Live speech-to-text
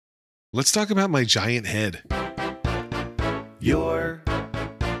Let's talk about my giant head. Your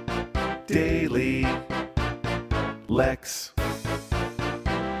Daily Lex.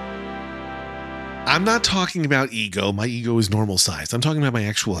 I'm not talking about ego. My ego is normal sized. I'm talking about my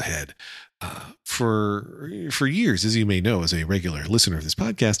actual head. For years, as you may know, as a regular listener of this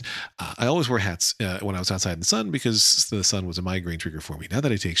podcast, I always wore hats when I was outside in the sun because the sun was a migraine trigger for me. Now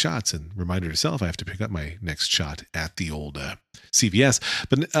that I take shots, and reminder to self, I have to pick up my next shot at the old CVS.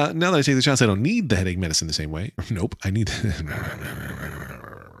 But now that I take the shots, I don't need the headache medicine the same way. Nope, I need.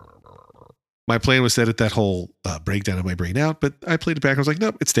 My plan was to edit that whole breakdown of my brain out, but I played it back. I was like,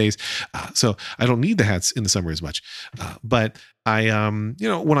 nope, it stays. So I don't need the hats in the summer as much. But I,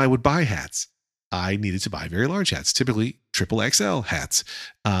 when I would buy hats, I needed to buy very large hats, typically triple XL hats.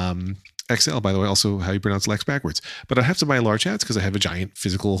 XL, by the way, also how you pronounce Lex backwards. But I have to buy large hats because I have a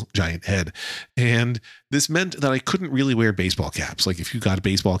giant head. And this meant that I couldn't really wear baseball caps. Like if you got a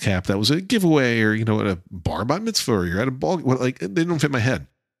baseball cap that was a giveaway or, at a bar mitzvah or you're at a ball, they don't fit my head.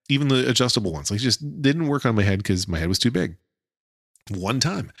 Even the adjustable ones, just didn't work on my head because my head was too big. One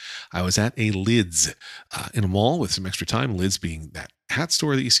time I was at a Lids in a mall with some extra time, Lids being that hat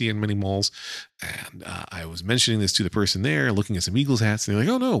store that you see in many malls. And I was mentioning this to the person there, looking at some Eagles hats. And they're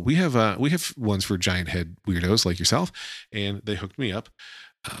like, oh no, we have ones for giant head weirdos like yourself. And they hooked me up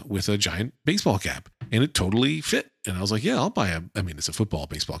with a giant baseball cap, and it totally fit. And I was like, yeah, I'll buy it's a football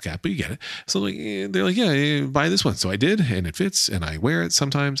baseball cap, but you get it. So they're like, yeah, buy this one. So I did, and it fits, and I wear it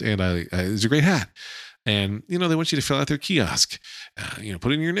sometimes, and it's a great hat. And, they want you to fill out their kiosk,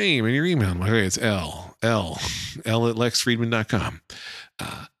 put in your name and your email. I'm like, okay, it's L at lexfriedman.com.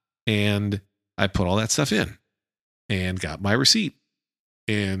 And I put all that stuff in and got my receipt.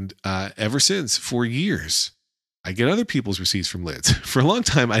 And ever since, for years, I get other people's receipts from Lids. For a long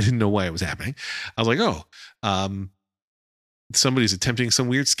time, I didn't know why it was happening. I was like, somebody's attempting some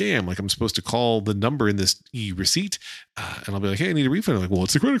weird scam. Like I'm supposed to call the number in this e-receipt and I'll be like, hey, I need a refund. I'm like, well,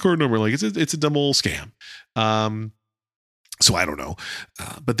 it's the credit card number. Like it's a dumb old scam. So I don't know.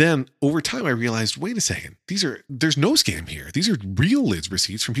 But then over time, I realized, wait a second, there's no scam here. These are real Lids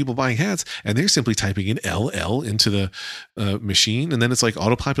receipts from people buying hats, and they're simply typing in LL into the machine. And then it's like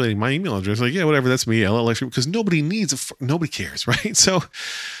auto-populating my email address. Like, yeah, whatever, that's me, LL, because nobody cares, right? So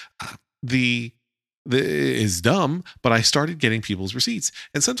the is dumb, but I started getting people's receipts.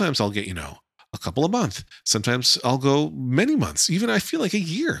 And sometimes I'll get, a couple a month. Sometimes I'll go many months, even I feel like a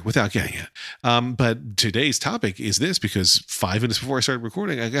year without getting it. But today's topic is this because 5 minutes before I started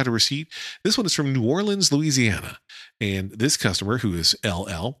recording, I got a receipt. This one is from New Orleans, Louisiana. And this customer, who is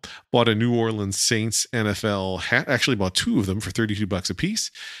LL, bought a New Orleans Saints NFL hat, actually bought 2 of them for $32 a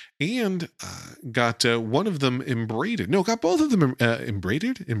piece, and got one of them embroidered. No, got both of them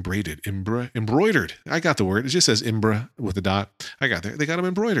embroidered. I got the word. It just says embra with a dot. I got there. They got them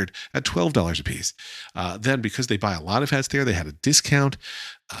embroidered at $12 a piece. Then because they buy a lot of hats there, they had a discount,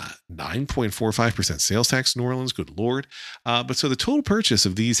 9.45% sales tax in New Orleans. Good Lord. But so the total purchase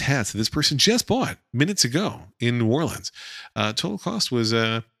of these hats that this person just bought minutes ago in New Orleans, total cost was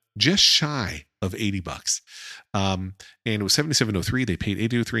just shy of $80. And it was $77.03. They paid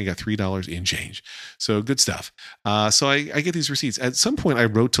 $80.03 and got $3 in change. So good stuff. So I get these receipts. At some point I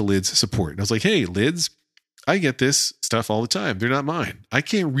wrote to Lids support and I was like, hey, Lids, I get this stuff all the time. They're not mine. I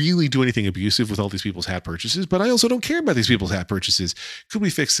can't really do anything abusive with all these people's hat purchases, but I also don't care about these people's hat purchases. Could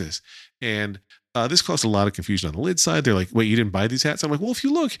we fix this? And this caused a lot of confusion on the Lids side. They're like, wait, you didn't buy these hats? I'm like, well, if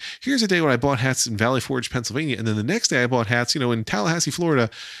you look, here's a day when I bought hats in Valley Forge, Pennsylvania. And then the next day I bought hats, in Tallahassee, Florida.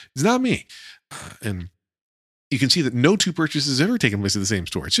 It's not me. And you can see that no 2 purchases ever taken place at the same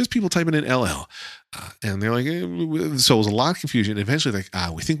store. It's just people typing in LL. And they're like, so it was a lot of confusion. Eventually,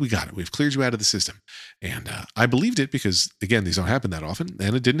 we think we got it. We've cleared you out of the system. And I believed it because, again, these don't happen that often.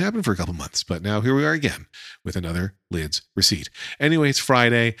 And it didn't happen for a couple months. But now here we are again with another Lids receipt. Anyway, it's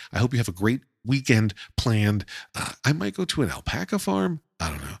Friday. I hope you have a great weekend planned. I might go to an alpaca farm. I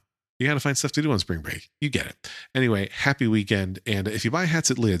don't know. You got to find stuff to do on spring break. You get it. Anyway, happy weekend. And if you buy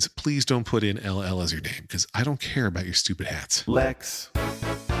hats at Lids, please don't put in LL as your name because I don't care about your stupid hats. Lex